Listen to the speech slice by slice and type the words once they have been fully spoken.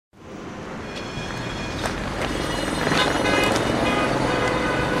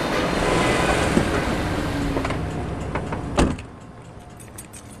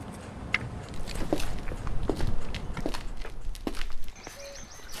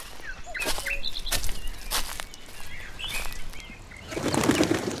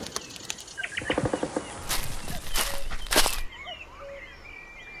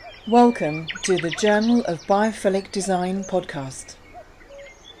Welcome to the Journal of Biophilic Design podcast.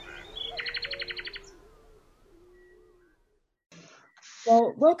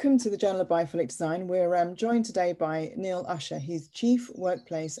 Well, welcome to the Journal of Biophilic Design. We're joined today by Neil Usher. He's Chief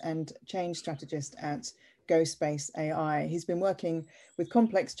Workplace and Change Strategist at GoSpace AI. He's been working with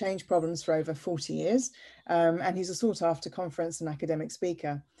complex change problems for over 40 years, and he's a sought-after conference and academic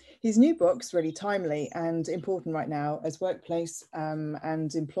speaker. His new book's really timely and important right now as workplace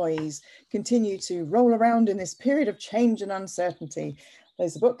and employees continue to roll around in this period of change and uncertainty.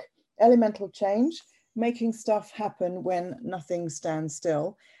 There's the book, Elemental Change: Making Stuff Happen When Nothing Stands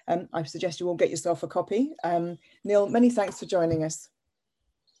Still. I suggest you all get yourself a copy. Neil, many thanks for joining us.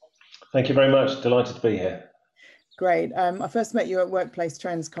 Thank you very much. Delighted to be here. Great. I first met you at Workplace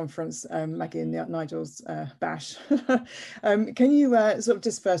Trends Conference, Maggie and Nigel's bash. Can you sort of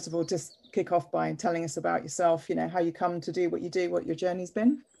just first of all, just kick off by telling us about yourself, you know, how you come to do what you do, what your journey's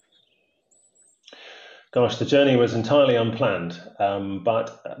been? Gosh, the journey was entirely unplanned,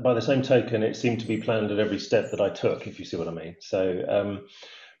 but by the same token, it seemed to be planned at every step that I took, if you see what I mean.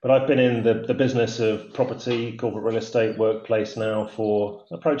 But I've been in the business of property, corporate real estate, workplace now for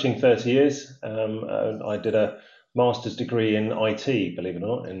approaching 30 years. I did a master's degree in IT, believe it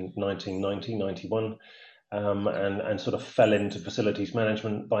or not, in 1990, 91. And sort of fell into facilities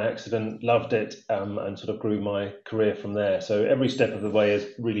management by accident, loved it, and sort of grew my career from there. So every step of the way has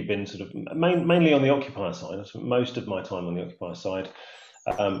really been sort of mainly on the occupier side. I spent most of my time on the occupier side,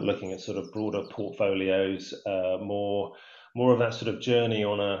 looking at sort of broader portfolios, more of that sort of journey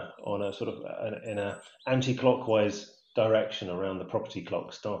on a sort of in a anti-clockwise direction around the property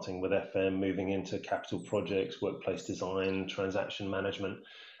clock, starting with FM, moving into capital projects, workplace design, transaction management.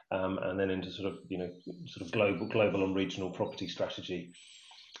 And then into sort of global and regional property strategy.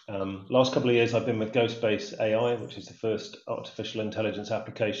 Last couple of years, I've been with GoSpace AI, which is the first artificial intelligence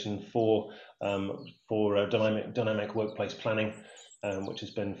application for dynamic workplace planning, which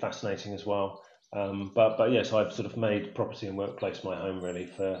has been fascinating as well. But yes, I've sort of made property and workplace my home really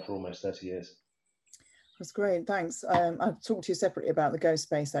for almost 30 years. That's great, thanks. I've talked to you separately about the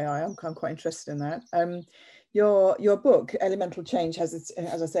GoSpace AI. I'm quite interested in that. Your book, Elemental Change, has its,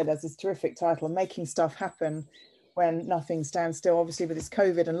 as I said, has this terrific title, Making Stuff Happen When Nothing Stands Still. Obviously, with this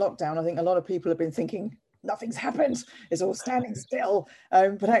COVID and lockdown, I think a lot of people have been thinking nothing's happened, it's all standing still.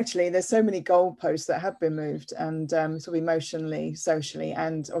 But actually, there's so many goalposts that have been moved, and sort of emotionally, socially,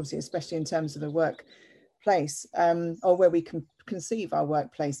 and obviously, especially in terms of the workplace, or where we can conceive our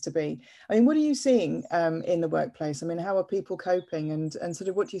workplace to be. I mean, what are you seeing in the workplace? I mean, how are people coping, and sort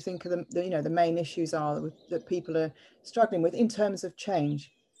of what do you think of the main issues are that people are struggling with in terms of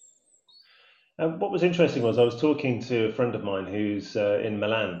change? What was interesting was I was talking to a friend of mine who's in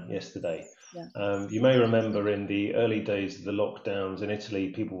Milan yesterday. Yeah. You may remember in the early days of the lockdowns in Italy,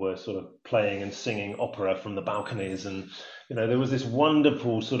 people were sort of playing and singing opera from the balconies, and there was this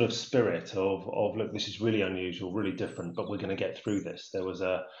wonderful sort of spirit of look, this is really unusual, really different, but we're going to get through this. There was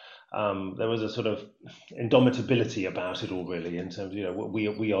a sort of indomitability about it all, really, in terms of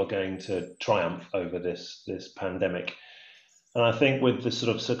we are going to triumph over this pandemic. And I think with the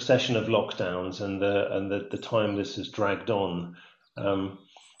sort of succession of lockdowns and the time this has dragged on,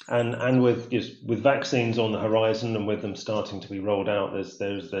 and with vaccines on the horizon and with them starting to be rolled out, there's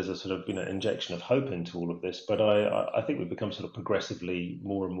a sort of injection of hope into all of this. But I think we've become sort of progressively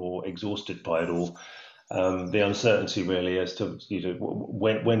more and more exhausted by it all. The uncertainty really as to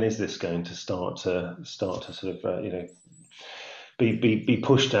when is this going to start to sort of be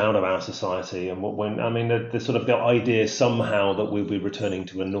pushed out of our society, and the sort of the idea somehow that we'll be returning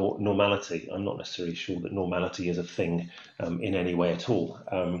to a normality. I'm not necessarily sure that normality is a thing in any way at all,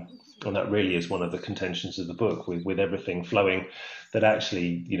 and that really is one of the contentions of the book, with everything flowing, that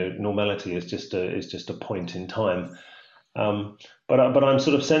actually normality is just a point in time. But I'm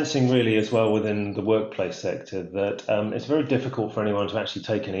sort of sensing really as well within the workplace sector that it's very difficult for anyone to actually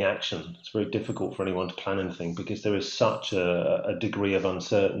take any action. It's very difficult for anyone to plan anything because there is such a degree of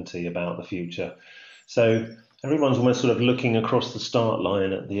uncertainty about the future. So everyone's almost sort of looking across the start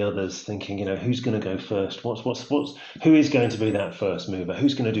line at the others, thinking, who's going to go first? Who is going to be that first mover?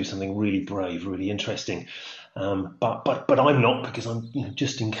 Who's going to do something really brave, really interesting? But I'm not, because I'm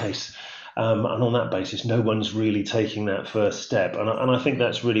just in case. And on that basis, no one's really taking that first step. And I think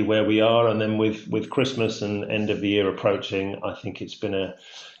that's really where we are. And then with Christmas and end of the year approaching, I think it's been a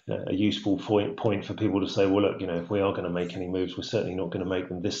useful point for people to say, well, look, if we are going to make any moves, we're certainly not going to make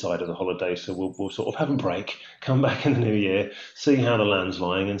them this side of the holiday. So we'll sort of have a break, come back in the new year, see how the land's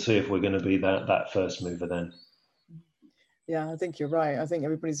lying, and see if we're going to be that first mover then. Yeah, I think you're right. I think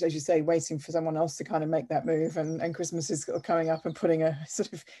everybody's, as you say, waiting for someone else to kind of make that move, and Christmas is sort of coming up and putting a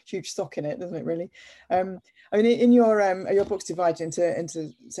sort of huge stock in it, doesn't it? Really. I mean, in your book's divided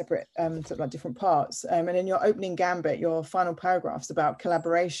into separate sort of like different parts, and in your opening gambit, your final paragraphs about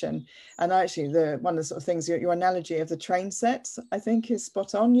collaboration, and actually one of the sort of things, your analogy of the train sets, I think, is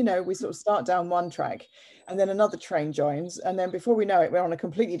spot on. You know, we sort of start down one track, and then another train joins, and then before we know it, we're on a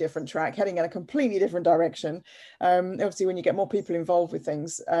completely different track, heading in a completely different direction. Obviously, when you get more people involved with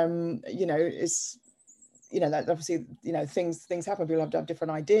things, you know, it's, you know, that obviously, you know, things happen. People have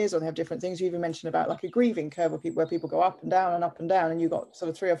different ideas, or they have different things. You even mentioned about like a grieving curve where people go up and down and up and down, and you've got sort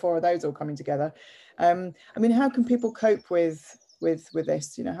of 3 or 4 of those all coming together. I mean, how can people cope with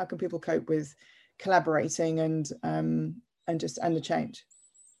this? You know, how can people cope with collaborating and the change?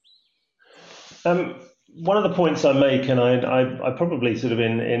 One of the points I make, and I probably sort of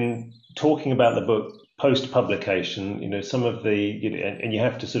in talking about the book post publication, you know, some of the, you know, and you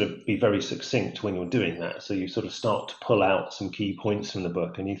have to sort of be very succinct when you're doing that. So you sort of start to pull out some key points from the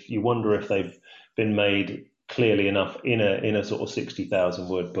book, and you wonder if they've been made clearly enough in a sort of 60,000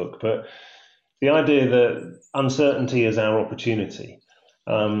 word book. But the idea that uncertainty is our opportunity.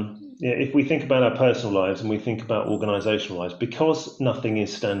 If we think about our personal lives and we think about organizational lives, because nothing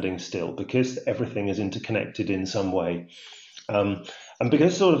is standing still, because everything is interconnected in some way, and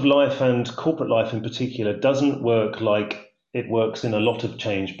because sort of life, and corporate life in particular, doesn't work like it works in a lot of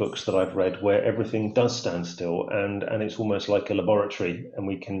change books that I've read, where everything does stand still, and it's almost like a laboratory, and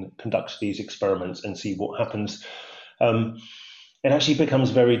we can conduct these experiments and see what happens. It actually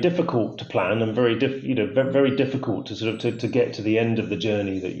becomes very difficult to plan, and very difficult to sort of to get to the end of the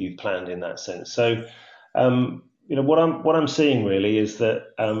journey that you've planned in that sense. So, you know, what I'm seeing really is that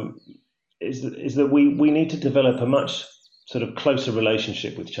we need to develop a much sort of closer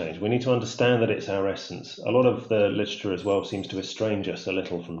relationship with change. We need to understand that it's our essence. A lot of the literature as well seems to estrange us a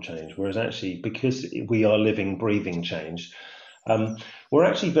little from change, whereas actually, because we are living, breathing change, we're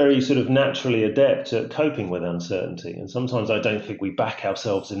actually very sort of naturally adept at coping with uncertainty. And sometimes I don't think we back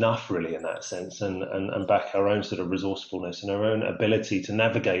ourselves enough really in that sense, and back our own sort of resourcefulness and our own ability to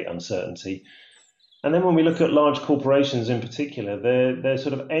navigate uncertainty. And then when we look at large corporations in particular, they're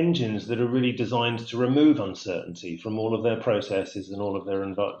sort of engines that are really designed to remove uncertainty from all of their processes and all of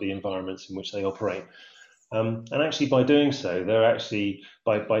the environments in which they operate. And actually, by doing so, they're actually,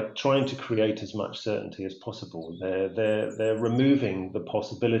 by trying to create as much certainty as possible, they're removing the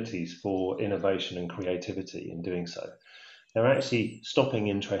possibilities for innovation and creativity in doing so. They're actually stopping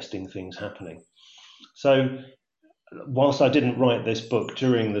interesting things happening. So, whilst I didn't write this book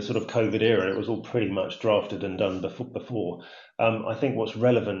during the sort of COVID era, it was all pretty much drafted and done before. I think what's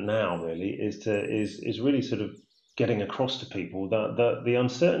relevant now really is really sort of getting across to people that the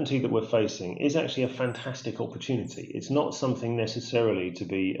uncertainty that we're facing is actually a fantastic opportunity. It's not something necessarily to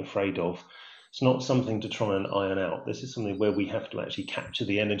be afraid of. It's not something to try and iron out. This is something where we have to actually capture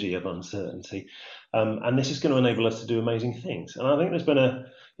the energy of uncertainty, and this is going to enable us to do amazing things. And I think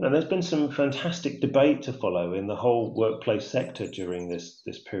there's been some fantastic debate to follow in the whole workplace sector during this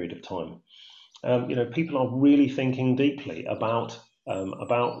period of time. You know, people are really thinking deeply about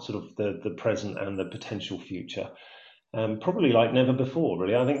sort of the present and the potential future, probably like never before,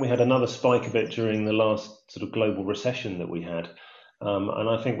 really. I think we had another spike of it during the last sort of global recession that we had. And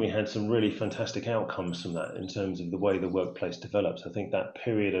I think we had some really fantastic outcomes from that in terms of the way the workplace develops. I think that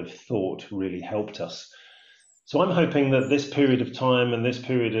period of thought really helped us. So I'm hoping that this period of time and this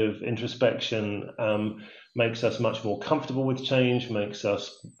period of introspection makes us much more comfortable with change, makes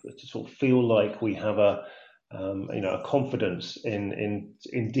us sort of feel like we have a confidence in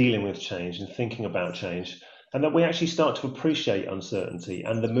dealing with change and thinking about change, and that we actually start to appreciate uncertainty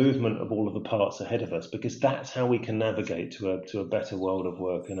and the movement of all of the parts ahead of us, because that's how we can navigate to a better world of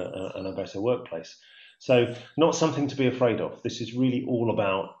work and a better workplace. So not something to be afraid of. This is really all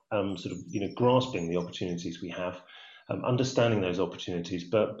about sort of, you know, grasping the opportunities we have, understanding those opportunities,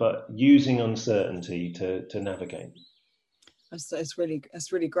 but using uncertainty to navigate. That's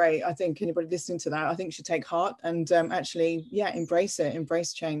really great. I think anybody listening to that, I think, should take heart and actually, embrace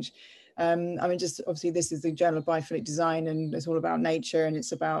change. I mean, just obviously this is the Journal of Biophilic Design, and it's all about nature, and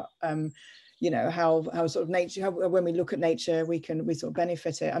it's about you know, how sort of nature, when we look at nature, we sort of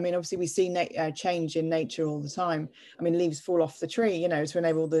benefit it. I mean, obviously we see change in nature all the time. I mean, leaves fall off the tree, you know, to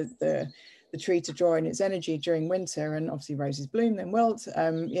enable the the tree to draw in its energy during winter, and obviously roses bloom, then wilt,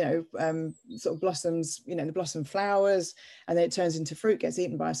 sort of blossoms, the blossom flowers, and then it turns into fruit, gets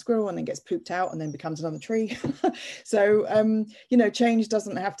eaten by a squirrel, and then gets pooped out, and then becomes another tree. So, change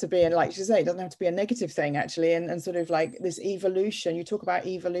doesn't have to be, and like you say, it doesn't have to be a negative thing, actually, and sort of like this evolution, you talk about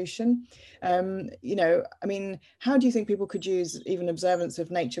evolution. How do you think people could use even observance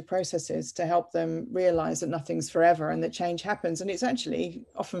of nature processes to help them realize that nothing's forever and that change happens, and it's actually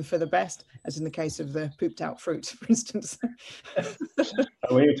often for the best, as in the case of the pooped out fruit, for instance?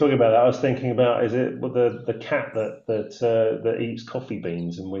 When you were talking about that, I was thinking about, is it the cat that eats coffee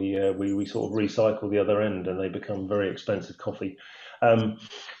beans, and we sort of recycle the other end and they become very expensive coffee.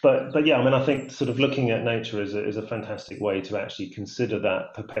 But yeah, I think sort of looking at nature is a fantastic way to actually consider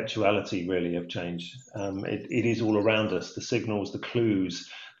that perpetuality, really, of change. It is all around us. The signals, the clues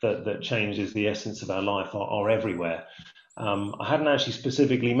that change is the essence of our life are everywhere. I hadn't actually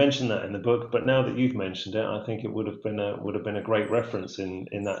specifically mentioned that in the book, but now that you've mentioned it, I think it would have been a great reference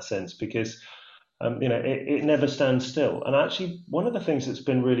in that sense, because it never stands still. And actually, one of the things that's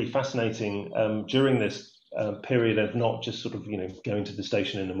been really fascinating during this period of not just sort of going to the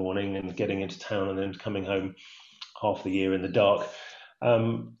station in the morning and getting into town and then coming home half the year in the dark,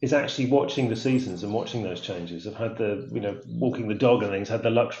 is actually watching the seasons and watching those changes. I've had walking the dog and things, had the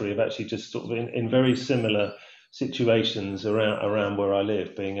luxury of actually just sort of in very similar situations around where I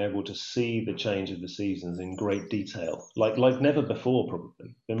live, being able to see the change of the seasons in great detail, like never before,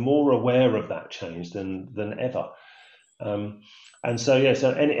 probably. Been more aware of that change than ever. And so, yeah,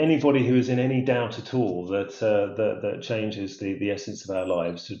 so anybody who is in any doubt at all that change is the essence of our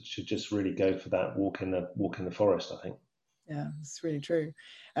lives should just really go for that walk in the forest, I think. Yeah, it's really true.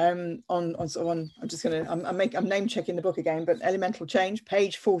 I'm name checking the book again, but Elemental Change,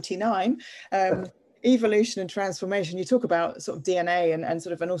 page 49. Evolution and transformation. You talk about sort of DNA and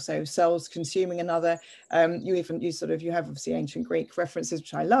also cells consuming another. You have obviously ancient Greek references,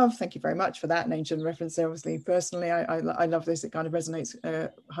 which I love. Thank you very much for that. An ancient reference, obviously, personally, I love this. It kind of resonates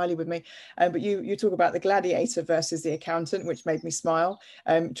highly with me. But you talk about the gladiator versus the accountant, which made me smile.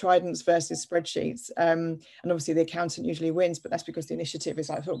 Tridents versus spreadsheets, and obviously the accountant usually wins, but that's because the initiative is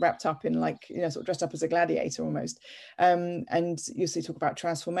like sort of wrapped up in sort of dressed up as a gladiator almost. And you also talk about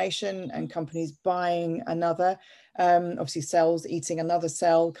transformation and companies buying another, obviously cells eating another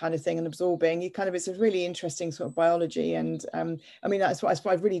cell kind of thing and absorbing. It's a really interesting sort of biology. And that's what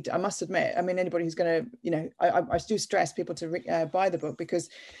I must admit, anybody who's going to, I do stress people to buy the book, because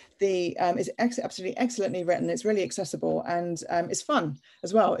it's absolutely excellently written. It's really accessible, and it's fun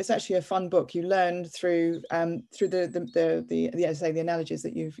as well. It's actually a fun book. You learn through the analogies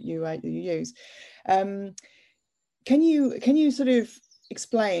that you use. Can you sort of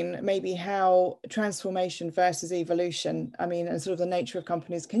explain maybe how transformation versus evolution, and sort of the nature of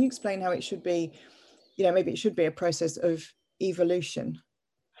companies, can you explain how it should be, maybe it should be a process of evolution?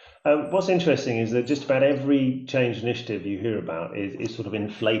 What's interesting is that just about every change initiative you hear about is sort of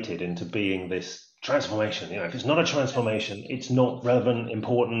inflated into being this transformation. If it's not a transformation, it's not relevant,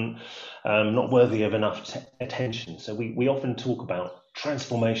 important, not worthy of enough attention. So we often talk about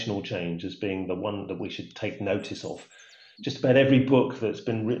transformational change as being the one that we should take notice of. Just about every book that's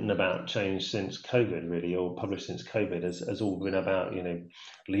been written about change since COVID, really, or published since COVID, has all been about,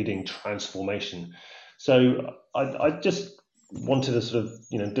 leading transformation. So I just wanted to sort of,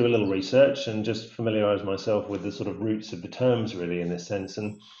 do a little research and just familiarize myself with the sort of roots of the terms, really, in this sense.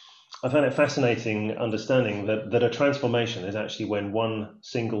 And I found it fascinating understanding that a transformation is actually when one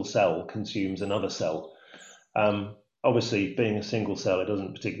single cell consumes another cell. Obviously, being a single cell, it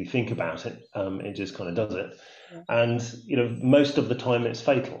doesn't particularly think about it. It just kind of does it. Yeah. And, most of the time it's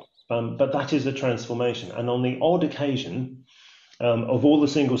fatal. But that is a transformation. And on the odd occasion of all the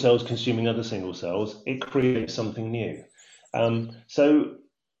single cells consuming other single cells, it creates something new. So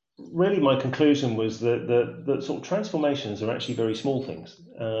really my conclusion was that sort of transformations are actually very small things.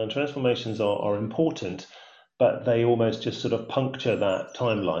 Transformations are important, but they almost just sort of puncture that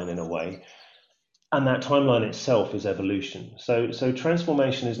timeline in a way. And that timeline itself is evolution. So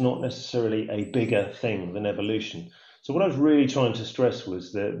transformation is not necessarily a bigger thing than evolution. So what I was really trying to stress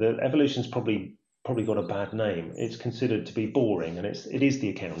was that evolution's probably got a bad name. It's considered to be boring, and it is the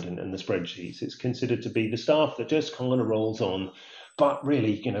accountant and the spreadsheets. It's considered to be the stuff that just kind of rolls on. But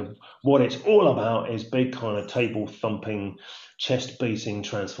really, what it's all about is big kind of table thumping, chest beating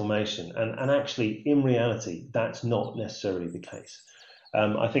transformation. And actually, in reality, that's not necessarily the case.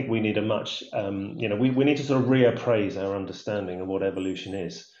 I think we need we need to sort of reappraise our understanding of what evolution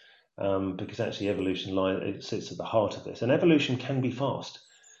is, because actually evolution it sits at the heart of this. And evolution can be fast.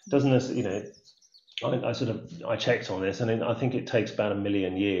 Doesn't I checked on this, and I think it takes about 1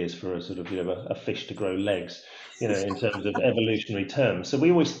 million years for a sort of a fish to grow legs, in terms of evolutionary terms. So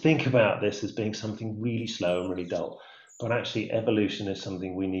we always think about this as being something really slow and really dull, but actually evolution is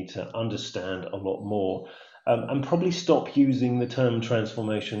something we need to understand a lot more, and probably stop using the term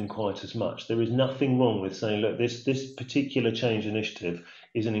transformation quite as much. There is nothing wrong with saying, look, this particular change initiative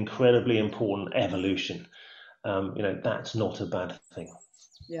is an incredibly important evolution. That's not a bad thing.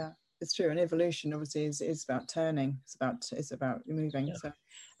 Yeah, it's true. And evolution obviously is about turning. It's about moving. Yeah. So,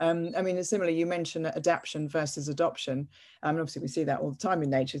 I mean, similarly, you mentioned adaptation versus adoption. Obviously, we see that all the time in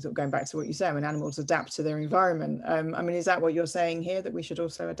nature. Sort of going back to what you said, when animals adapt to their environment. I mean, is that what you're saying here, that we should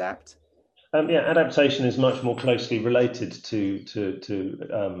also adapt? Yeah, adaptation is much more closely related to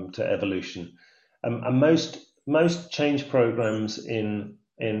evolution, and most change programs in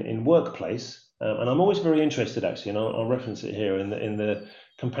workplace, and I'm always very interested actually, and I'll reference it here in the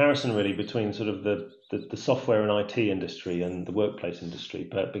comparison really between sort of the software and IT industry and the workplace industry,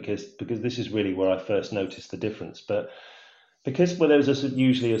 but because this is really where I first noticed the difference, but because where there's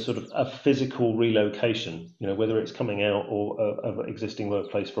usually a sort of a physical relocation, whether it's coming out or of existing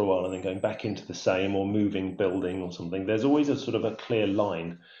workplace for a while and then going back into the same or moving building or something, there's always a sort of a clear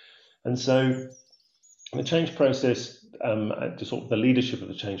line. And so the change process, the leadership of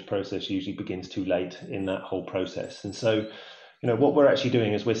the change process usually begins too late in that whole process. And so, what we're actually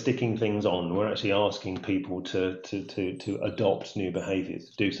doing is we're sticking things on. We're actually asking people to adopt new behaviours,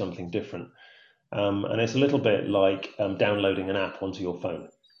 do something different. And it's a little bit like downloading an app onto your phone.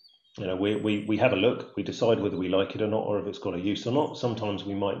 We have a look, we decide whether we like it or not, or if it's got a use or not. Sometimes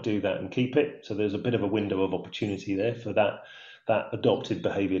we might do that and keep it. So there's a bit of a window of opportunity there for that adopted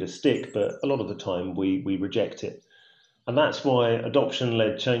behavior to stick, but a lot of the time we reject it. And that's why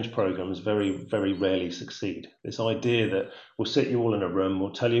adoption-led change programs very, very rarely succeed. This idea that we'll sit you all in a room, we'll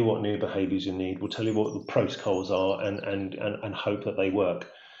tell you what new behaviors you need, we'll tell you what the protocols are and hope that they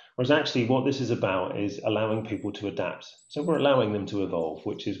work. Whereas actually what this is about is allowing people to adapt. So we're allowing them to evolve,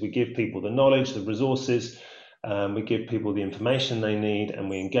 which is we give people the knowledge, the resources, we give people the information they need, and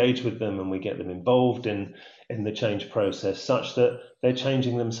we engage with them and we get them involved in the change process such that they're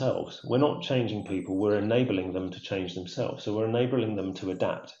changing themselves. We're not changing people, we're enabling them to change themselves. So we're enabling them to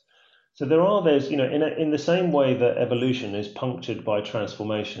adapt. So there's, in the same way that evolution is punctured by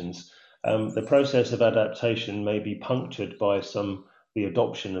transformations, the process of adaptation may be punctured by the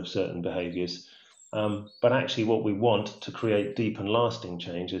adoption of certain behaviors. But actually what we want to create deep and lasting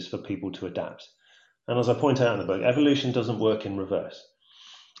change is for people to adapt. And as I point out in the book, evolution doesn't work in reverse.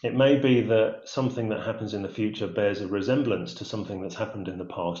 It may be that something that happens in the future bears a resemblance to something that's happened in the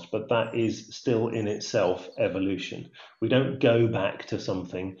past, but that is still in itself evolution. We don't go back to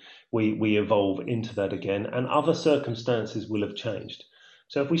something, we evolve into that again, and other circumstances will have changed.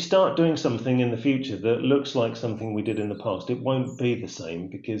 So if we start doing something in the future that looks like something we did in the past, it won't be the same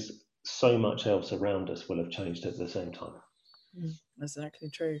because so much else around us will have changed at the same time. That's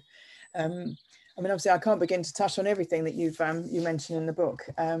exactly true. I mean, obviously, I can't begin to touch on everything that you mentioned in the book,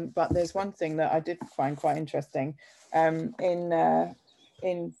 but there's one thing that I did find quite interesting. In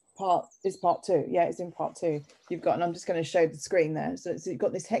part two. Yeah, it's in part two. You've got, and I'm just going to show the screen there. So you've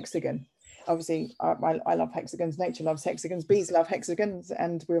got this hexagon. Obviously, I love hexagons. Nature loves hexagons. Bees love hexagons,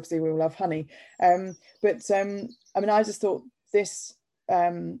 and we all love honey. I mean, I just thought this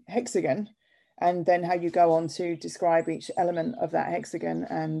hexagon, and then how you go on to describe each element of that hexagon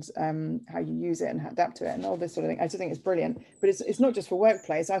and how you use it and adapt to it and all this sort of thing. I just think it's brilliant. But it's not just for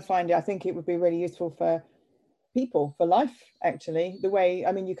workplace. I think it would be really useful for people, for life, actually. The way,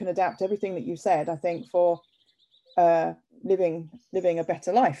 I mean, you can adapt everything that you said, I think, for living a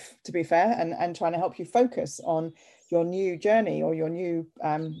better life, to be fair, and trying to help you focus on your new journey or your new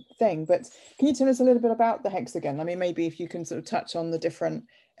thing. But can you tell us a little bit about the hexagon? I mean, maybe if you can sort of touch on the different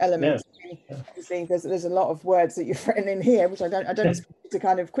elements. Yeah. Obviously, there's a lot of words that you've written in here, which I don't expect to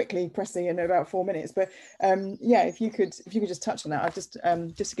kind of quickly press in about 4 minutes. But yeah, if you could just touch on that, I just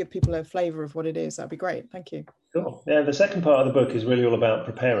to give people a flavour of what it is, that'd be great. Thank you. Cool. Yeah, the second part of the book is really all about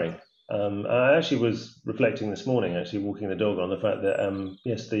preparing. I actually was reflecting this morning, actually walking the dog, on the fact that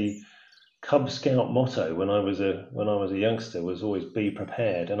yes, the Cub Scout motto when I was a youngster was always be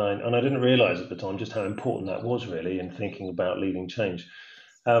prepared, and I didn't realise at the time just how important that was really in thinking about leading change.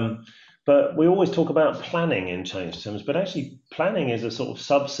 But we always talk about planning in change terms, but actually planning is a sort of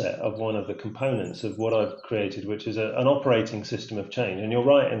subset of one of the components of what I've created, which is an operating system of change. And you're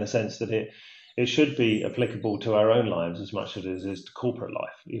right in the sense that it should be applicable to our own lives as much as it is to corporate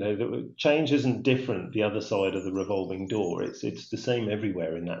life. You know, change isn't different the other side of the revolving door. It's the same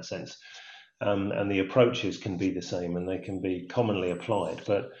everywhere in that sense. And the approaches can be the same and they can be commonly applied.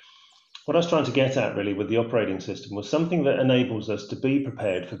 But what I was trying to get at really with the operating system was something that enables us to be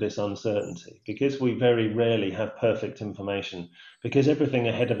prepared for this uncertainty, because we very rarely have perfect information, because everything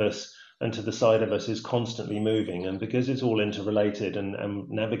ahead of us and to the side of us is constantly moving, and because it's all interrelated, and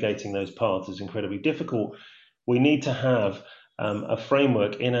navigating those paths is incredibly difficult. We need to have a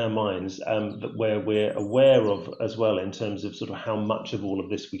framework in our minds where we're aware of as well, in terms of sort of how much of all of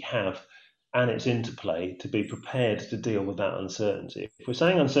this we have and its interplay, to be prepared to deal with that uncertainty. If we're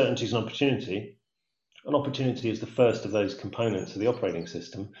saying uncertainty is an opportunity is the first of those components of the operating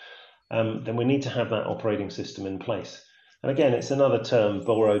system, then we need to have that operating system in place. And again, it's another term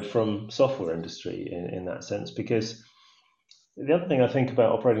borrowed from software industry in that sense, because the other thing I think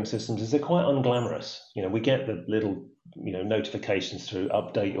about operating systems is they're quite unglamorous. We get the little, notifications through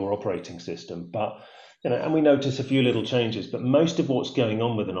update your operating system, but and we notice a few little changes, but most of what's going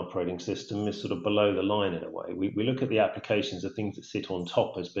on with an operating system is sort of below the line in a way. We look at the applications, the things that sit on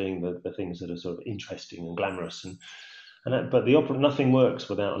top, as being the things that are sort of interesting and glamorous, but nothing works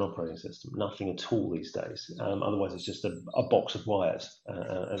without an operating system, nothing at all these days. Otherwise, it's just a box of wires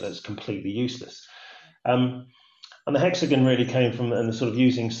that's completely useless. And the hexagon really came from, and the sort of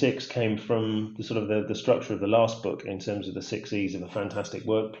using six came from the sort of the structure of the last book, in terms of the 6 E's of a fantastic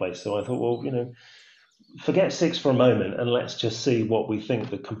workplace. So I thought, well, forget six for a moment, and let's just see what we think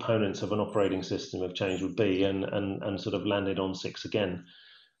the components of an operating system of change would be, and sort of landed on six again.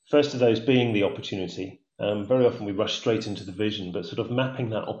 First of those being the opportunity. Very often we rush straight into the vision, but sort of mapping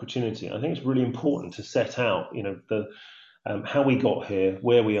that opportunity. I think it's really important to set out, how we got here,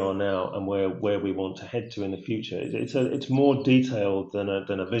 where we are now, and where we want to head to in the future. It's more detailed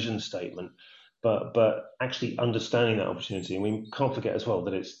than a vision statement, but actually understanding that opportunity. And we can't forget as well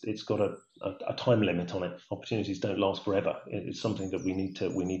that it's got a time limit on it. Opportunities don't last forever. It's something that we need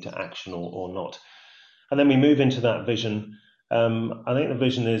to action or not. And then we move into that vision. I think the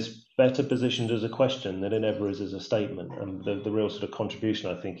vision is better positioned as a question than it ever is as a statement. And the real sort of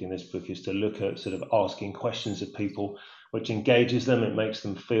contribution, I think, in this book is to look at sort of asking questions of people, which engages them. It makes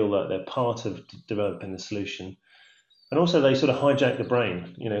them feel that they're part of developing the solution. And also, they sort of hijack the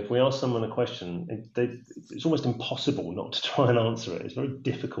brain. If we ask someone a question, it's almost impossible not to try and answer it. It's very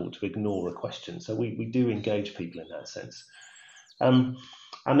difficult to ignore a question. So we do engage people in that sense. And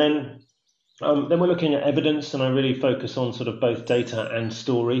then we're looking at evidence, and I really focus on sort of both data and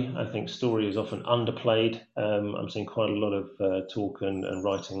story. I think story is often underplayed. I'm seeing quite a lot of talk and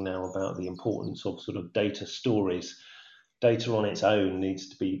writing now about the importance of sort of data stories. Data on its own needs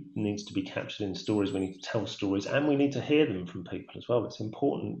to be captured in stories. We need to tell stories, and we need to hear them from people as well. It's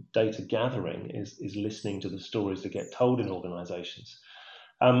important. Data gathering is listening to the stories that get told in organisations.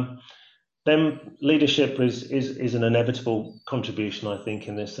 Then leadership is an inevitable contribution, I think,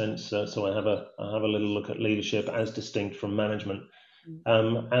 in this sense. So I have a little look at leadership as distinct from management,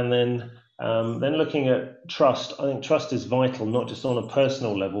 and then looking at trust. I think trust is vital, not just on a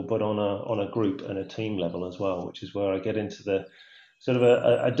personal level, but on a group and a team level as well, which is where I get into the sort of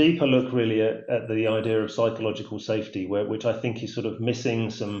a deeper look really at the idea of psychological safety, which I think is sort of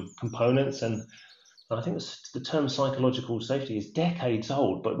missing some components. And I think the term psychological safety is decades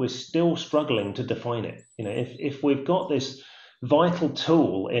old, but we're still struggling to define it. If we've got this vital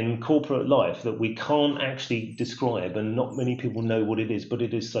tool in corporate life that we can't actually describe, and not many people know what it is, but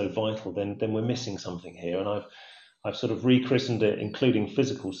it is so vital, then we're missing something here. And I've sort of rechristened it, including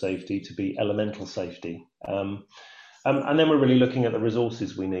physical safety, to be elemental safety. And then we're really looking at the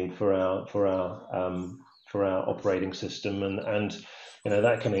resources we need for our operating system, and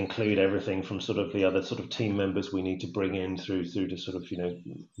that can include everything from sort of the other sort of team members we need to bring in through to sort of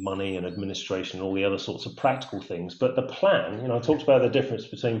money and administration, all the other sorts of practical things. But the plan, I talked about the difference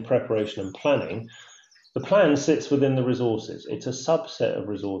between preparation and planning. The plan sits within the resources. It's a subset of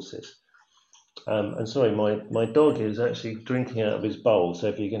resources. And sorry, my dog is actually drinking out of his bowl. So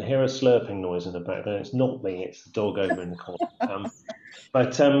if you can hear a slurping noise in the background, it's not me, it's the dog over in the corner.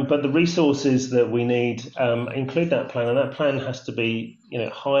 But the resources that we need include that plan, and that plan has to be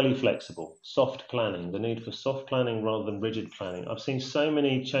highly flexible. Soft planning, the need for soft planning rather than rigid planning. I've seen so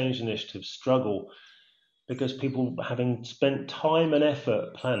many change initiatives struggle because people, having spent time and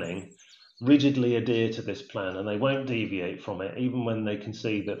effort planning, rigidly adhere to this plan, and they won't deviate from it, even when they can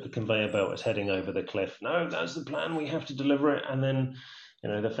see that the conveyor belt is heading over the cliff. No, that's the plan, we have to deliver it. And then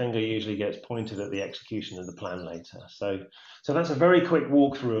the finger usually gets pointed at the execution of the plan later. So that's a very quick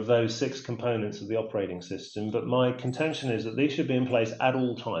walkthrough of those 6 components of the operating system. But my contention is that these should be in place at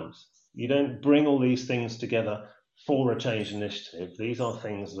all times. You don't bring all these things together for a change initiative. These are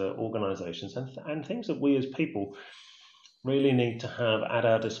things that organizations and things that we as people really need to have at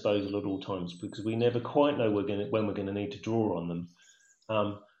our disposal at all times, because we never quite know when we're going to need to draw on them.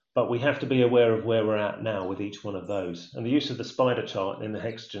 but we have to be aware of where we're at now with each one of those. And the use of the spider chart in the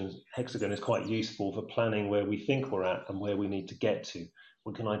hexagon is quite useful for planning where we think we're at and where we need to get to.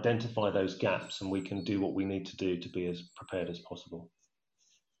 We can identify those gaps and we can do what we need to do to be as prepared as possible.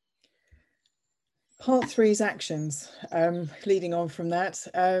 Part 3 is actions. Leading on from that,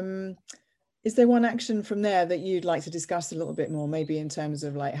 is there one action from there that you'd like to discuss a little bit more, maybe in terms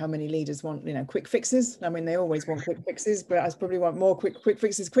of like how many leaders want, quick fixes? I mean, they always want quick fixes, but I probably want more quick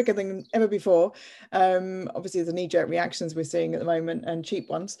fixes quicker than ever before. Obviously, the knee-jerk reactions we're seeing at the moment and cheap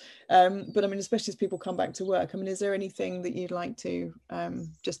ones. But I mean, especially as people come back to work, I mean, is there anything that you'd like to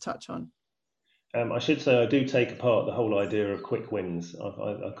just touch on? I should say I do take apart the whole idea of quick wins.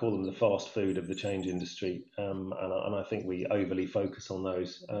 I call them the fast food of the change industry, and I think we overly focus on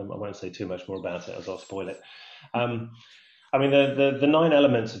those. I won't say too much more about it as I'll spoil it. I mean, the 9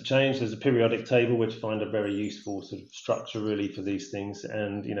 elements of change, there's a periodic table which I find a very useful sort of structure really for these things.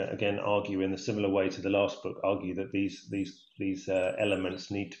 And, again, argue in a similar way to the last book, argue that these elements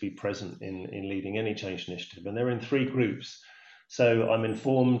need to be present in leading any change initiative. And they're in 3 groups. So I'm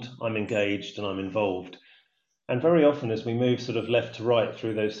informed, I'm engaged, and I'm involved. And very often as we move sort of left to right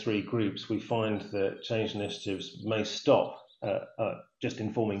through those 3 groups, we find that change initiatives may stop just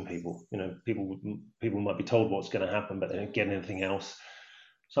informing people. People might be told what's going to happen, but they don't get anything else.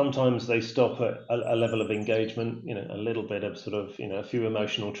 Sometimes they stop at a level of engagement, a little bit of sort of, a few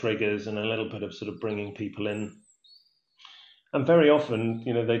emotional triggers and a little bit of sort of bringing people in. And very often,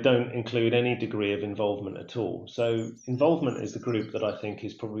 they don't include any degree of involvement at all. So involvement is the group that I think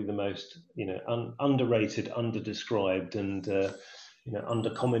is probably the most, underrated, underdescribed, and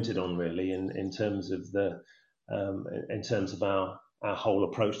undercommented on really in terms of our whole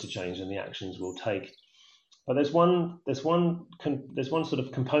approach to change and the actions we'll take. But there's one sort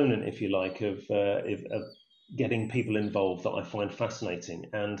of component, if you like, of getting people involved that I find fascinating,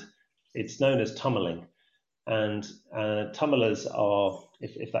 and it's known as tummeling. And tummelers are,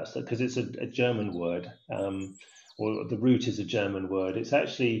 if that's because it's a German word, or the root is a German word. It's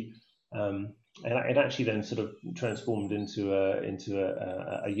actually it actually then sort of transformed into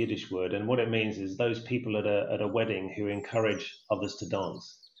a Yiddish word, and what it means is those people at a wedding who encourage others to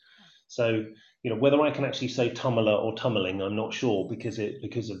dance. So whether I can actually say tummeler or tummeling, I'm not sure because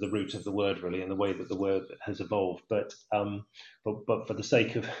of the root of the word really and the way that the word has evolved. But for the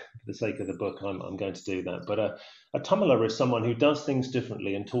sake of the book, I'm going to do that. But a tummeler is someone who does things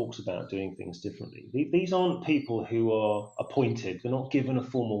differently and talks about doing things differently. These aren't people who are appointed. They're not given a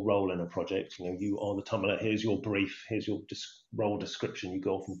formal role in a project. You are the tummeler. Here's your brief. Here's your role description. You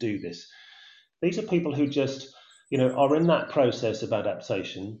go off and do this. These are people who just are in that process of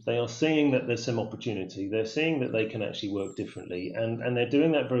adaptation. They are seeing that there's some opportunity. They're seeing that they can actually work differently, and they're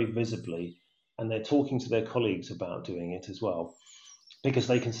doing that very visibly, and they're talking to their colleagues about doing it as well, because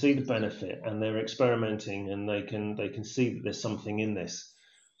they can see the benefit and they're experimenting, and they can see that there's something in this.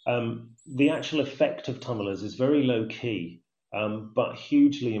 The actual effect of tummelers is very low key, but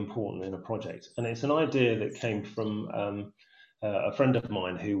hugely important in a project, and it's an idea that came from a friend of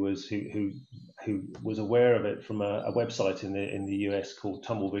mine who was aware of it from a website in the US called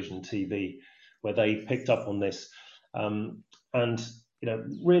Tumblevision TV, where they picked up on this, and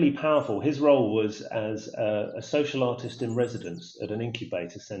really powerful. His role was as a social artist in residence at an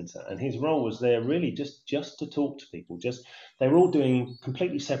incubator center, and his role was there really just to talk to people. They were all doing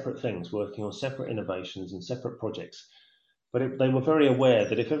completely separate things, working on separate innovations and separate projects. But they were very aware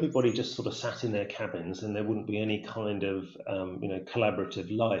that if everybody just sort of sat in their cabins, then there wouldn't be any kind of collaborative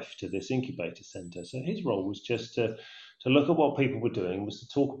life to this incubator center. So his role was just to look at what people were doing, was to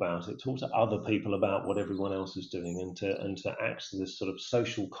talk about it, talk to other people about what everyone else was doing, and to act as this sort of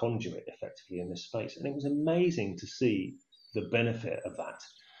social conduit effectively in this space. And it was amazing to see the benefit of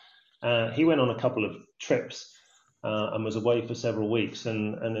that. He went on a couple of trips and was away for several weeks.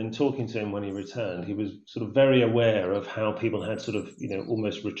 And in talking to him when he returned, he was sort of very aware of how people had sort of,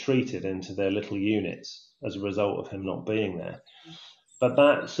 almost retreated into their little units as a result of him not being there. But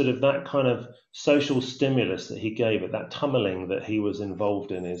that kind of social stimulus that he gave it, that tummeling that he was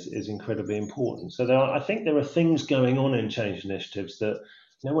involved in is incredibly important. So I think there are things going on in change initiatives that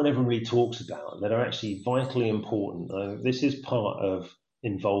no one ever really talks about that are actually vitally important. This is part of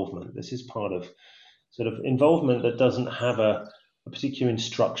involvement. This is part of sort of involvement that doesn't have a particular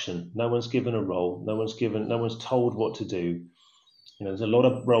instruction. No one's given a role. No one's told what to do. There's a lot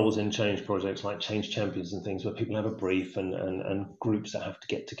of roles in change projects like change champions and things where people have a brief and groups that have to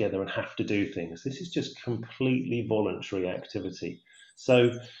get together and have to do things. This is just completely voluntary activity.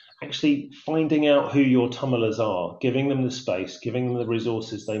 So actually finding out who your tummelers are, giving them the space, giving them the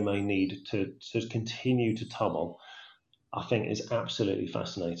resources they may need to continue to tummel, I think is absolutely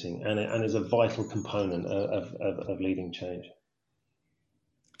fascinating and is a vital component of leading change.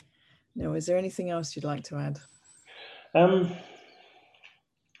 Now, is there anything else you'd like to add? I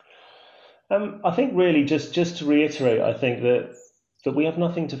think really just to reiterate, I think that we have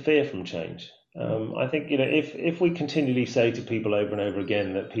nothing to fear from change. I think if we continually say to people over and over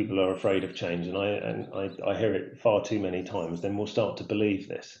again that people are afraid of change, and I hear it far too many times, then we'll start to believe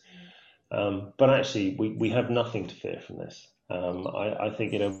this. But actually, we have nothing to fear from this. I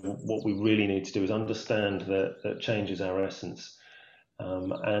think what we really need to do is understand that change is our essence.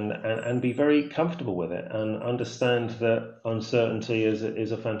 And be very comfortable with it and understand that uncertainty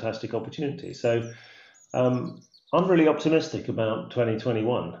is a fantastic opportunity. So I'm really optimistic about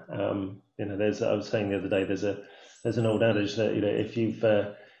 2021. I was saying the other day, there's an old adage that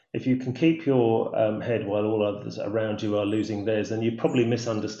if you can keep your head while all others around you are losing theirs, then you probably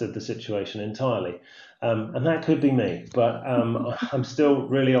misunderstood the situation entirely. And that could be me, but I'm still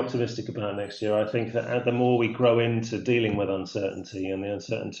really optimistic about next year. I think that the more we grow into dealing with uncertainty and the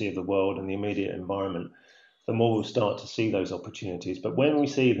uncertainty of the world and the immediate environment, the more we'll start to see those opportunities. But when we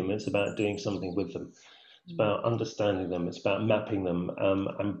see them, it's about doing something with them. It's about understanding them. It's about mapping them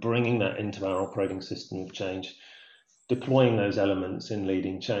and bringing that into our operating system of change, deploying those elements in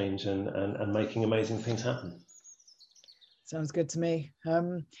leading change and making amazing things happen. Sounds good to me.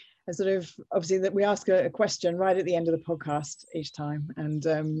 And sort of obviously that we ask a question right at the end of the podcast each time, and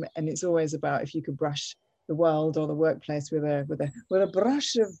it's always about if you could brush the world or the workplace with a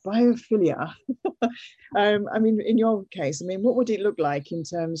brush of biophilia. I mean, in your case, I mean, what would it look like in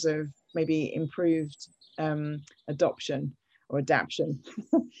terms of maybe improved adoption or adaption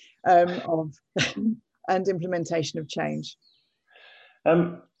of and implementation of change?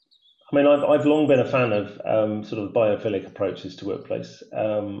 I mean, I've long been a fan of sort of biophilic approaches to workplace.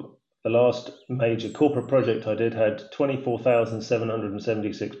 The last major corporate project I did had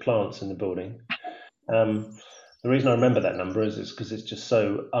 24,776 plants in the building. The reason I remember that number is because it's just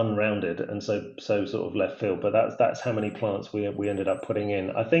so unrounded and so sort of left field. But that's how many plants we ended up putting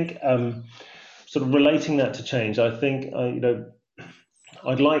in. I think sort of relating that to change. I think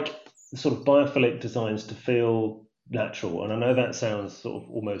I'd like sort of biophilic designs to feel natural, and I know that sounds sort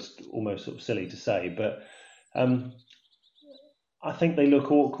of almost sort of silly to say, but I think they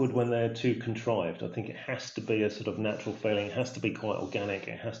look awkward when they're too contrived. I think it has to be a sort of natural feeling. It has to be quite organic.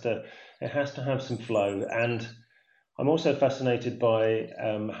 It has to have some flow. And I'm also fascinated by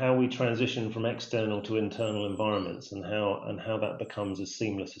how we transition from external to internal environments and how that becomes as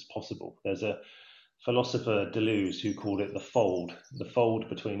seamless as possible. There's a philosopher, Deleuze, who called it the fold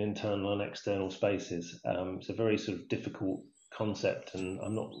between internal and external spaces. It's a very sort of difficult concept, and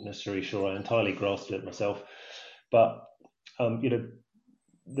I'm not necessarily sure I entirely grasped it myself. But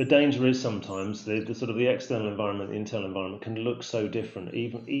the danger is sometimes the sort of the external environment, the internal environment can look so different,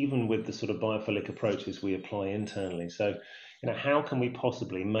 even with the sort of biophilic approaches we apply internally. So, how can we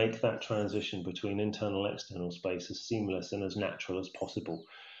possibly make that transition between internal and external space as seamless and as natural as possible?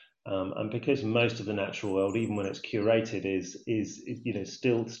 And because most of the natural world, even when it's curated, is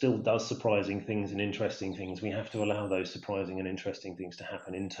still does surprising things and interesting things, we have to allow those surprising and interesting things to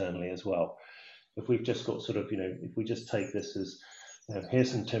happen internally as well. If we've just got sort of, if we just take this as, here's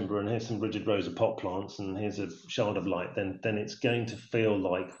some timber and here's some rigid rows of pot plants and here's a shard of light, then it's going to feel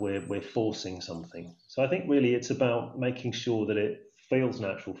like we're forcing something. So I think really it's about making sure that it feels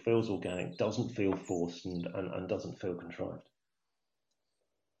natural, feels organic, doesn't feel forced and doesn't feel contrived.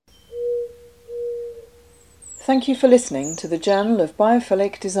 Thank you for listening to the Journal of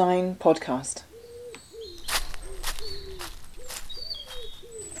Biophilic Design podcast.